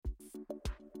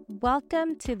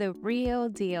Welcome to The Real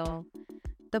Deal,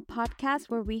 the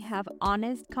podcast where we have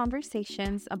honest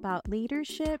conversations about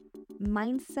leadership,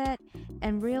 mindset,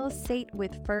 and real estate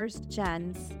with first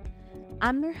gens.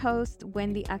 I'm your host,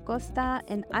 Wendy Acosta,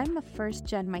 and I'm a first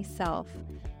gen myself.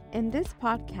 In this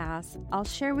podcast, I'll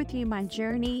share with you my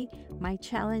journey, my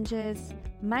challenges,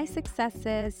 my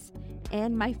successes,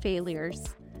 and my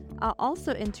failures. I'll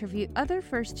also interview other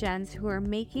first gens who are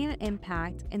making an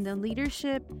impact in the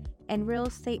leadership and real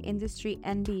estate industry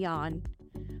and beyond.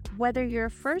 Whether you're a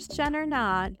first gen or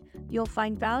not, you'll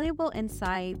find valuable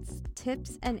insights,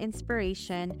 tips, and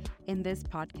inspiration in this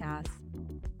podcast.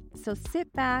 So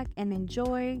sit back and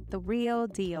enjoy the real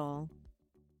deal.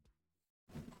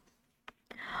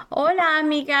 Hola,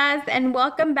 amigas, and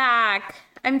welcome back.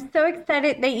 I'm so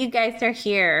excited that you guys are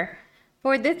here.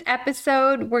 For this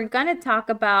episode, we're going to talk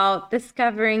about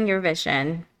discovering your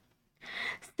vision.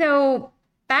 So,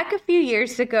 back a few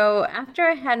years ago, after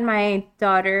I had my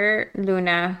daughter,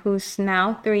 Luna, who's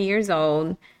now 3 years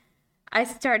old, I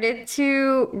started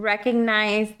to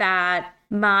recognize that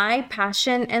my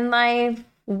passion in life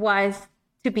was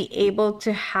to be able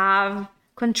to have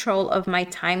control of my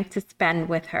time to spend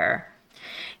with her.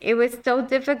 It was so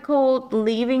difficult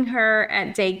leaving her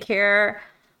at daycare,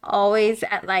 always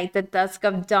at like the dusk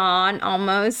of dawn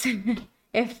almost.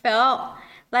 It felt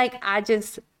like I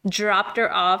just dropped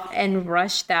her off and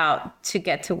rushed out to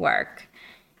get to work.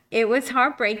 It was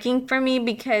heartbreaking for me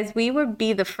because we would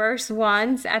be the first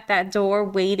ones at that door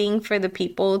waiting for the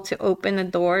people to open the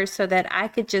door so that I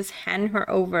could just hand her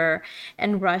over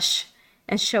and rush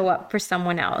and show up for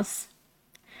someone else.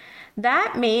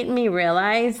 That made me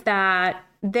realize that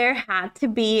there had to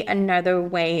be another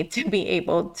way to be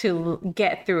able to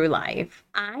get through life.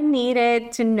 I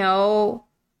needed to know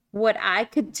what I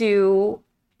could do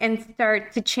and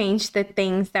start to change the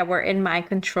things that were in my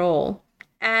control.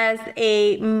 As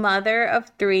a mother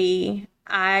of 3,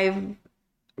 I've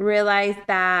realized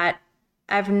that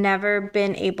I've never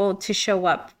been able to show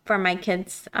up for my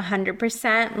kids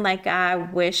 100% like I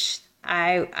wish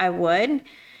I would.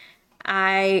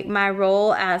 My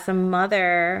role as a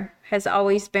mother has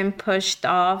always been pushed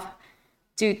off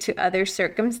due to other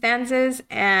circumstances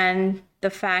and the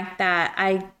fact that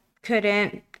I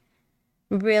couldn't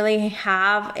really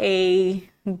have a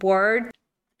word.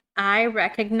 I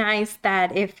recognized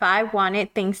that if I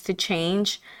wanted things to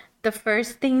change, the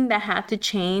first thing that had to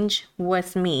change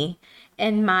was me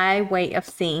and my way of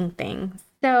seeing things.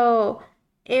 So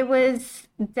it was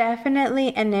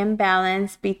definitely an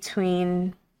imbalance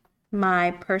between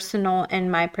my personal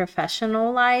and my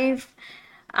professional life.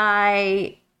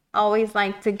 I always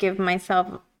like to give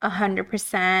myself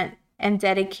 100% and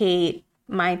dedicate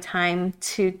my time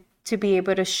to be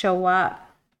able to show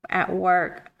up at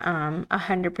work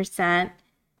 100%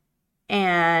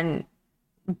 and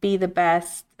be the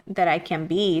best that I can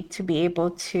be to be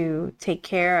able to take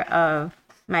care of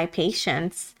my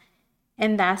patients.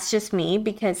 And that's just me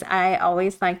because I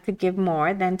always like to give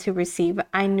more than to receive.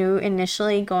 I knew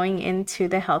initially going into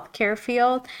the healthcare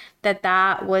field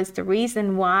that was the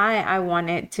reason why I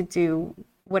wanted to do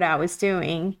what I was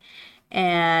doing.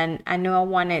 And I knew I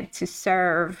wanted to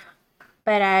serve.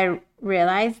 But I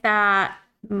realized that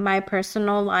my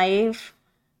personal life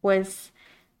was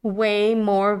way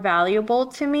more valuable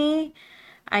to me.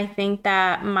 I think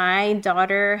that my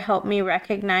daughter helped me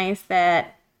recognize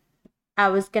that I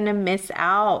was going to miss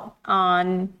out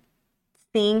on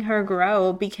seeing her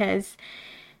grow because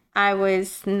I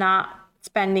was not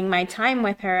spending my time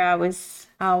with her. I was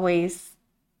always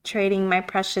trading my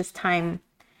precious time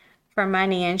for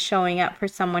money and showing up for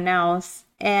someone else.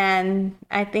 And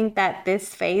I think that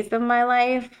this phase of my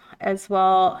life as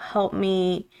well helped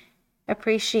me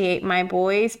appreciate my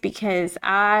boys because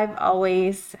I've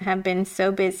always have been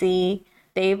so busy.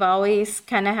 They've always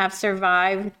kind of have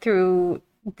survived through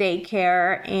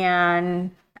daycare,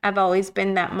 and I've always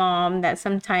been that mom that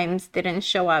sometimes didn't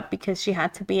show up because she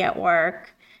had to be at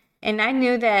work. And I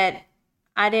knew that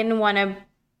I didn't want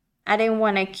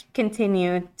to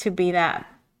continue to be that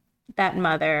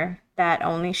mother that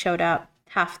only showed up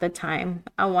half the time.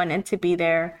 I wanted to be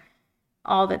there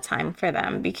all the time for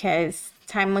them because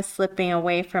time was slipping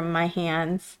away from my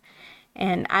hands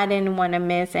and I didn't want to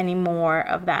miss any more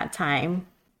of that time.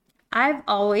 I've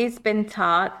always been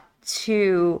taught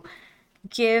to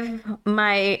give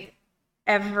my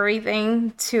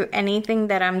everything to anything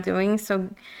that I'm doing. So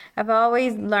I've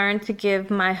always learned to give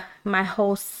my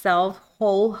whole self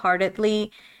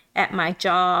wholeheartedly at my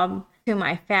job, to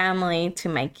my family, to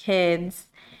my kids,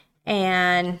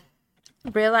 and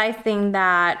realizing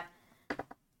that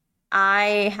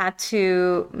I had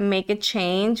to make a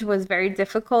change was very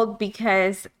difficult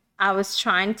because I was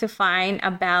trying to find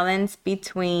a balance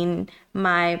between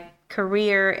my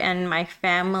career and my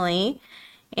family.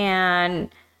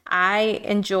 And I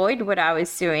enjoyed what I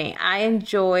was doing. I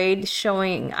enjoyed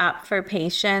showing up for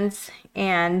patients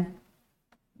and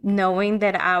knowing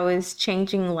that I was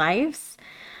changing lives.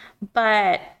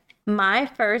 But my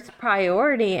first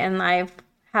priority in life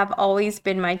have always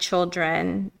been my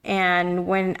children. And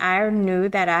when I knew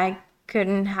that I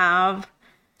couldn't have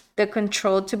the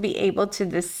control to be able to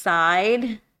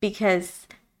decide, because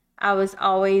I was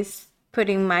always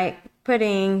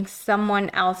putting someone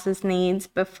else's needs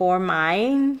before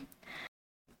mine.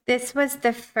 This was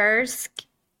the first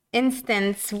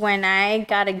instance when I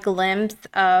got a glimpse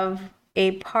of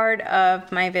a part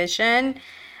of my vision.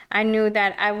 I knew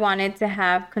that I wanted to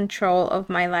have control of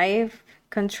my life,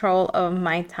 control of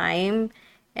my time,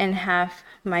 and have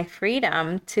my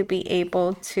freedom to be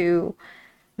able to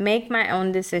make my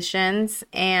own decisions.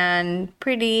 And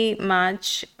pretty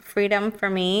much freedom for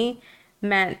me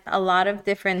meant a lot of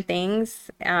different things.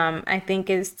 I think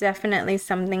is definitely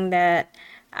something that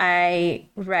I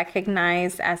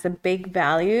recognize as a big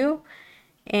value,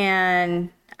 and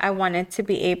I wanted to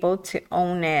be able to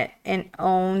own it and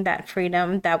own that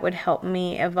freedom that would help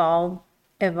me evolve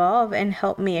and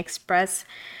help me express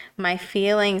my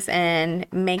feelings and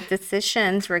make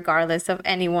decisions regardless of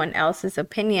anyone else's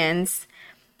opinions.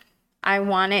 I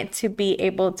wanted to be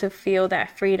able to feel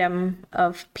that freedom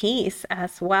of peace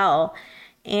as well,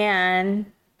 and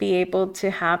be able to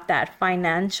have that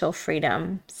financial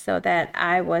freedom so that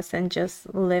I wasn't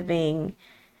just living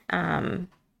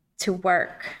to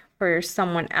work for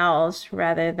someone else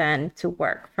rather than to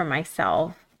work for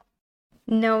myself.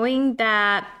 Knowing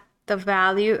that the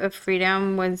value of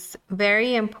freedom was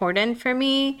very important for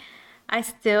me, I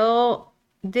still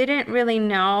didn't really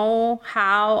know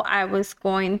how I was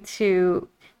going to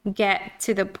get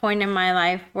to the point in my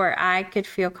life where I could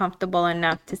feel comfortable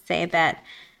enough to say that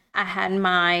I had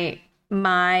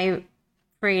my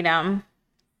freedom,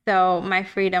 so my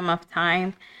freedom of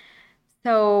time.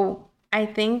 So I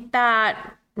think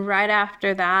that right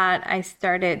after that, I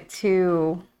started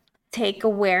to take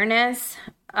awareness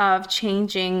of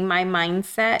changing my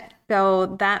mindset. So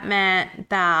that meant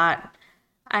that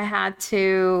I had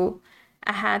to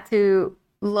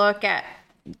look at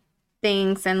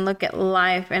things and look at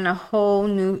life in a whole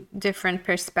new different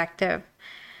perspective.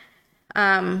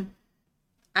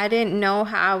 I didn't know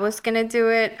how I was going to do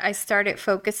it. I started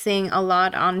focusing a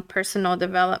lot on personal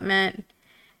development,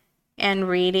 and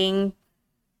reading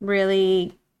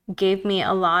really gave me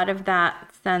a lot of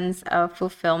that sense of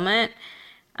fulfillment.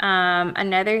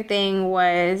 Another thing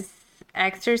was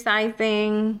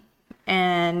exercising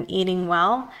and eating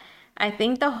well. I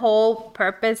think the whole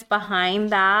purpose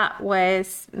behind that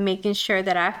was making sure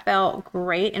that I felt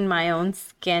great in my own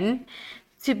skin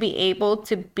to be able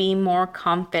to be more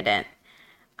confident.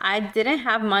 I didn't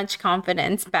have much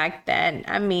confidence back then.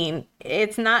 I mean,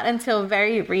 it's not until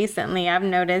very recently I've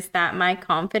noticed that my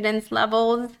confidence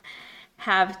levels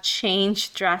have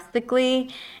changed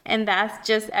drastically. And that's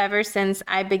just ever since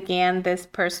I began this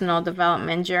personal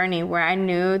development journey where I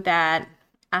knew that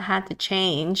I had to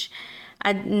change.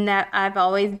 I've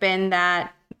always been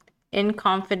that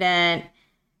inconfident,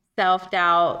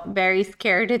 self-doubt, very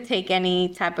scared to take any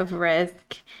type of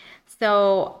risk.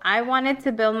 So I wanted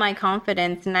to build my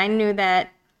confidence, and I knew that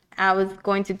I was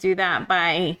going to do that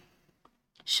by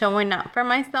showing up for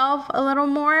myself a little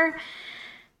more.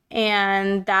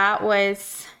 And that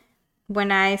was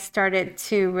when I started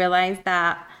to realize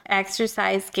that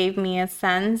exercise gave me a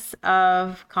sense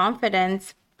of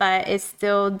confidence, but it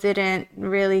still didn't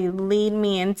really lead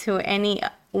me into any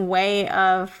way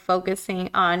of focusing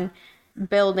on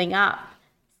building up.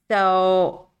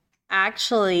 So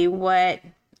actually, what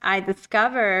I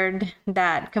discovered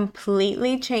that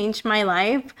completely changed my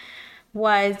life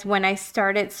was when I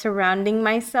started surrounding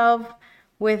myself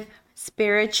with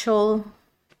spiritual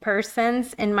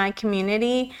persons in my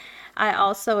community. I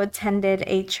also attended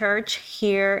a church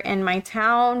here in my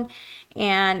town,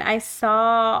 and I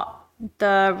saw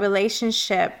the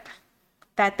relationship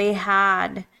that they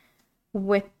had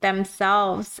with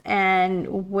themselves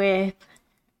and with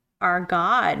our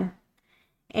God.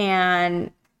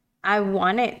 And I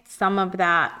wanted some of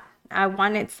that. I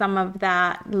wanted some of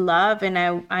that love,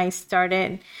 and I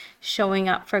started showing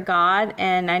up for God,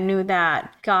 and I knew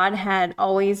that God had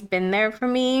always been there for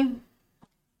me.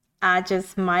 I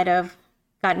just might have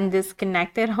gotten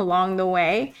disconnected along the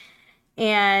way,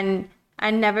 and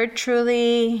I never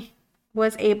truly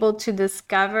was able to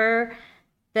discover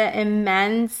the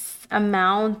immense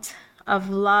amount of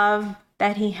love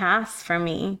that He has for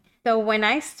me. So when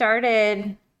I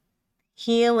started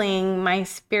healing my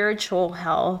spiritual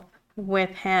health with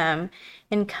him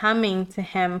and coming to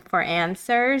him for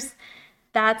answers,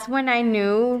 that's when I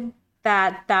knew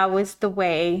that that was the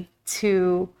way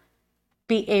to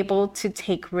be able to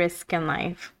take risk in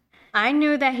life. I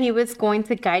knew that he was going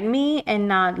to guide me and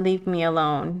not leave me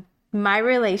alone. My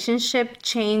relationship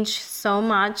changed so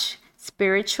much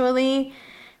spiritually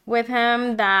with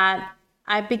him that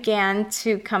I began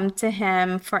to come to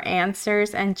him for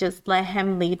answers and just let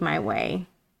him lead my way.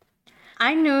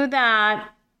 I knew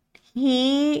that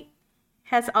he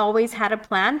has always had a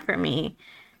plan for me,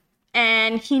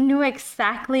 and he knew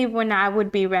exactly when I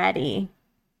would be ready.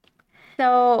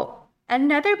 So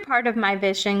another part of my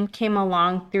vision came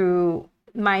along through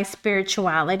my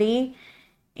spirituality,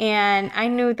 and I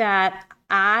knew that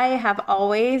I have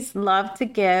always loved to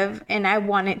give, and I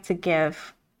wanted to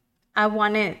give. I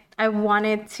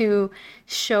wanted to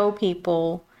show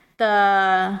people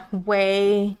the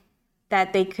way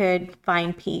that they could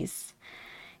find peace.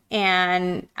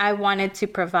 And I wanted to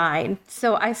provide.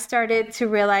 So I started to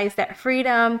realize that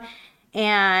freedom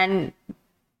and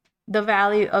the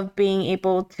value of being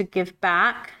able to give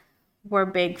back were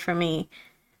big for me.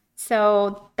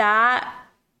 So that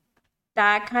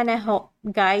kind of helped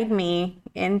guide me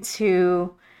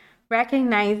into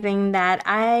recognizing that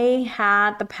I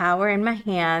had the power in my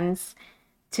hands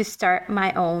to start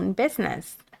my own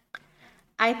business.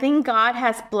 I think God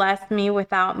has blessed me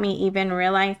without me even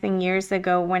realizing years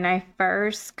ago when I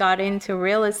first got into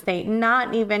real estate,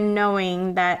 not even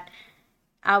knowing that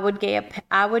I would get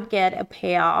a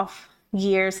payoff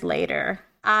years later.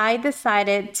 I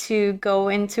decided to go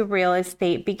into real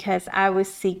estate because I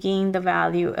was seeking the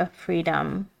value of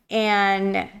freedom.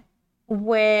 And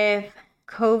with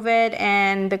COVID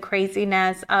and the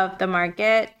craziness of the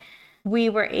market, we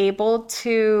were able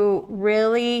to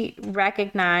really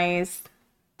recognize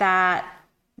that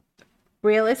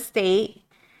real estate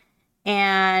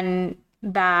and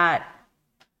that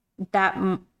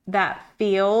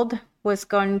field was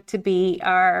going to be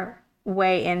our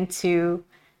way into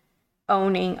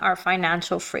owning our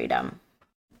financial freedom.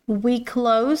 We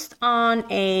closed on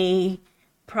a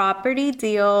property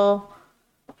deal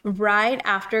right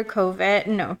after COVID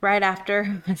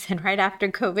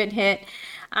hit.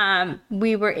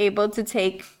 We were able to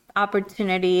take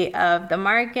opportunity of the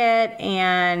market,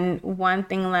 and one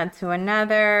thing led to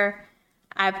another.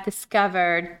 I've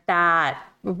discovered that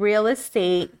real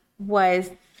estate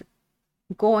was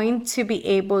going to be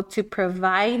able to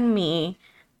provide me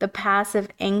the passive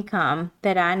income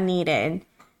that I needed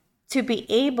to be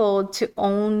able to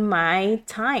own my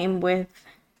time with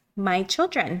my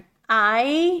children.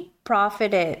 I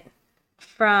profited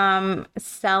from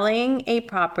selling a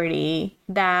property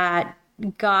that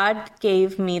God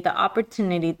gave me the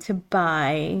opportunity to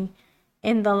buy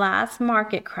in the last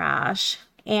market crash,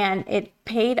 and it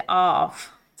paid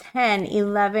off 10,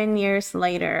 11 years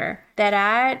later, that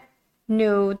I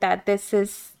knew that this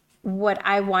is what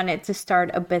I wanted to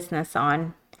start a business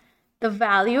on. The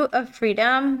value of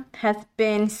freedom has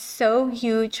been so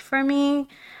huge for me.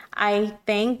 I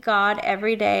thank God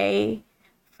every day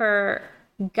for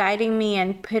guiding me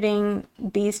and putting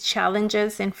these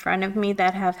challenges in front of me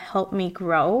that have helped me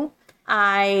grow.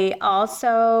 I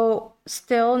also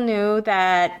still knew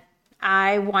that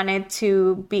I wanted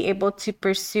to be able to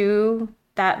pursue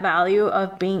that value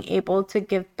of being able to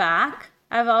give back.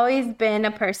 I've always been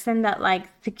a person that likes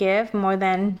to give more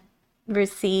than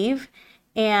receive,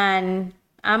 and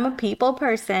I'm a people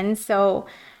person, so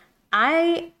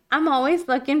I'm always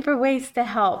looking for ways to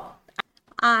help.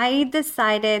 I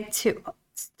decided to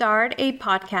start a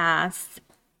podcast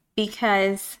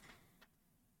because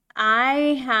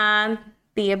I had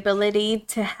the ability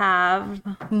to have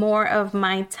more of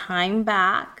my time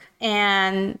back,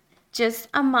 and just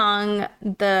among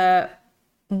the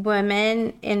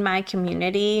women in my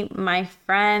community, my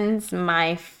friends,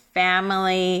 my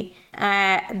family,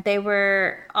 they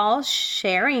were all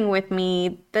sharing with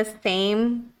me the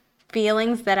same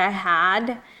feelings that I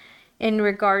had in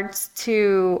regards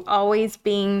to always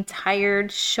being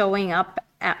tired, showing up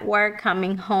at work,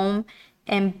 coming home,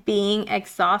 and being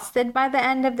exhausted by the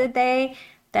end of the day,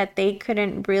 that they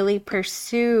couldn't really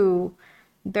pursue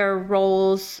their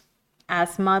roles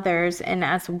as mothers and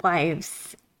as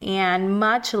wives, and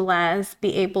much less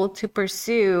be able to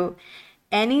pursue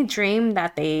any dream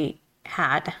that they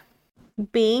had.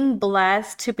 Being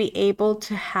blessed to be able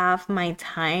to have my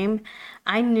time,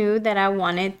 I knew that I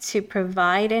wanted to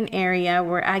provide an area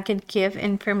where I could give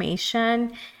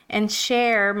information and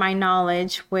share my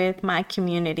knowledge with my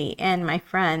community and my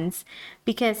friends,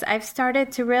 because I've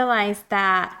started to realize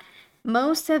that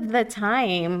most of the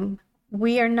time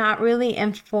we are not really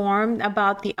informed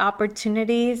about the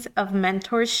opportunities of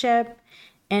mentorship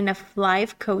and of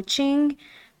life coaching,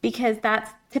 because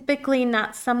that's typically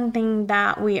not something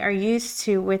that we are used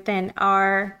to within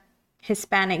our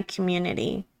Hispanic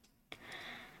community.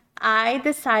 I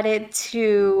decided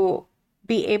to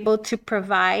be able to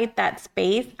provide that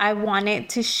space. I wanted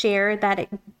to share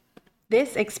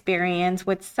this experience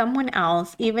with someone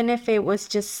else, even if it was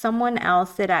just someone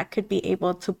else that I could be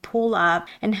able to pull up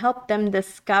and help them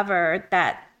discover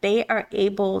that they are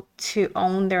able to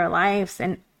own their lives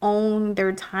and own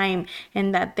their time,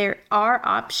 and that there are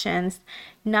options,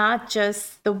 not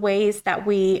just the ways that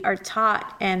we are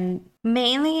taught. And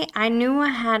mainly, I knew I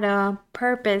had a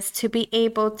purpose to be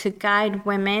able to guide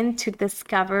women to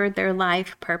discover their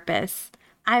life purpose.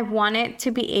 I wanted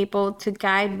to be able to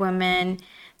guide women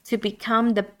to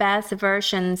become the best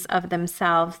versions of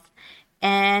themselves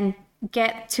and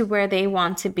get to where they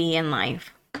want to be in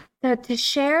life. So to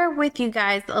share with you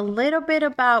guys a little bit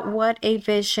about what a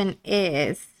vision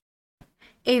is.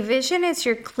 A vision is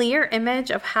your clear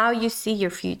image of how you see your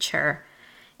future,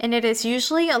 and it is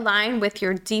usually aligned with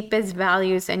your deepest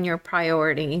values and your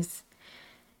priorities.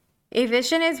 A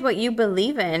vision is what you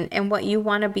believe in and what you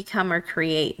want to become or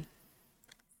create.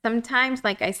 Sometimes,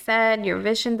 like I said, your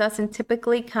vision doesn't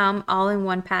typically come all in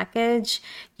one package.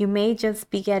 You may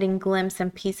just be getting glimpses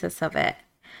and pieces of it.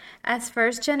 As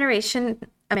first generation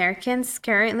Americans,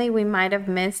 currently we might have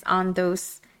missed on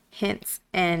those hints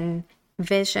and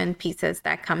vision pieces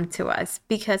that come to us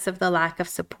because of the lack of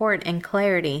support and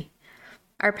clarity.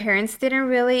 Our parents didn't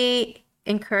really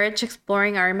encourage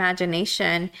exploring our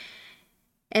imagination.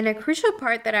 And a crucial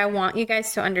part that I want you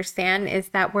guys to understand is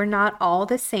that we're not all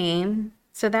the same.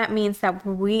 So that means that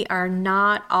we are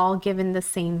not all given the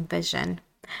same vision.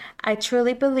 I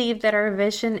truly believe that our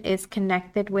vision is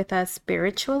connected with us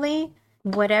spiritually,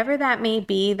 whatever that may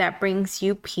be that brings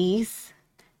you peace.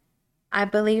 I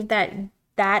believe that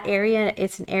area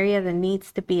is an area that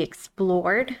needs to be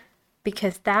explored,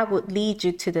 because that would lead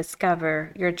you to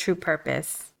discover your true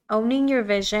purpose. Owning your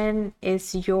vision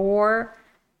is your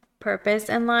purpose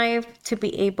in life, to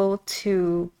be able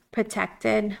to protect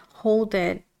it, hold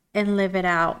it, and live it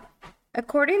out.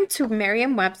 According to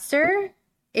Merriam-Webster,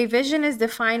 a vision is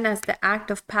defined as the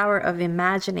active power of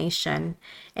imagination.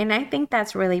 And I think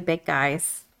that's really big,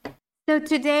 guys. So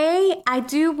today, I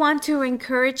do want to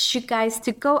encourage you guys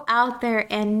to go out there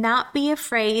and not be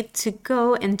afraid to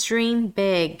go and dream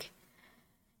big.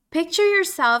 Picture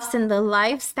yourselves in the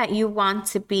lives that you want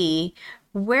to be.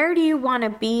 Where do you want to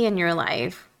be in your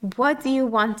life? What do you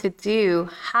want to do?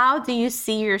 How do you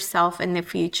see yourself in the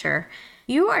future?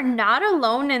 You are not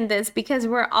alone in this, because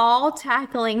we're all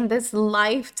tackling this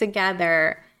life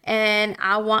together. And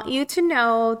I want you to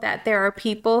know that there are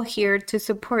people here to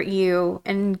support you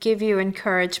and give you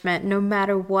encouragement no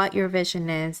matter what your vision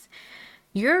is.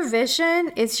 Your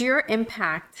vision is your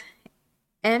impact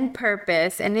and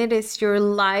purpose, and it is your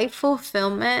life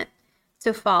fulfillment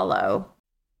to follow.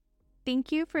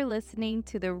 Thank you for listening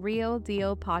to the Real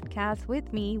Deal podcast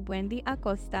with me, Wendy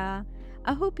Acosta.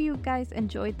 I hope you guys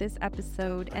enjoyed this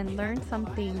episode and learned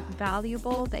something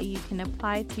valuable that you can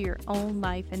apply to your own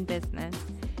life and business.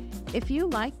 If you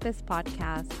like this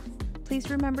podcast, please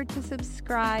remember to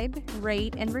subscribe,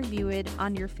 rate, and review it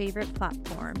on your favorite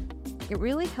platform. It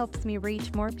really helps me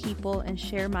reach more people and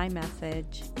share my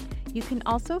message. You can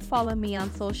also follow me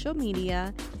on social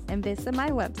media and visit my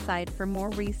website for more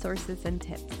resources and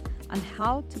tips on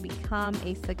how to become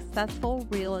a successful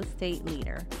real estate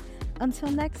leader.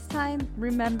 Until next time,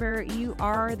 remember, you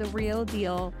are the real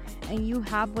deal and you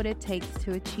have what it takes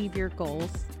to achieve your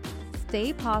goals.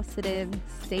 Stay positive,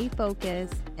 stay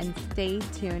focused, and stay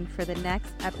tuned for the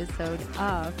next episode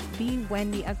of the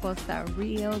Wendy Acosta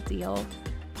Real Deal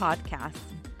podcast.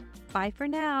 Bye for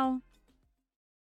now.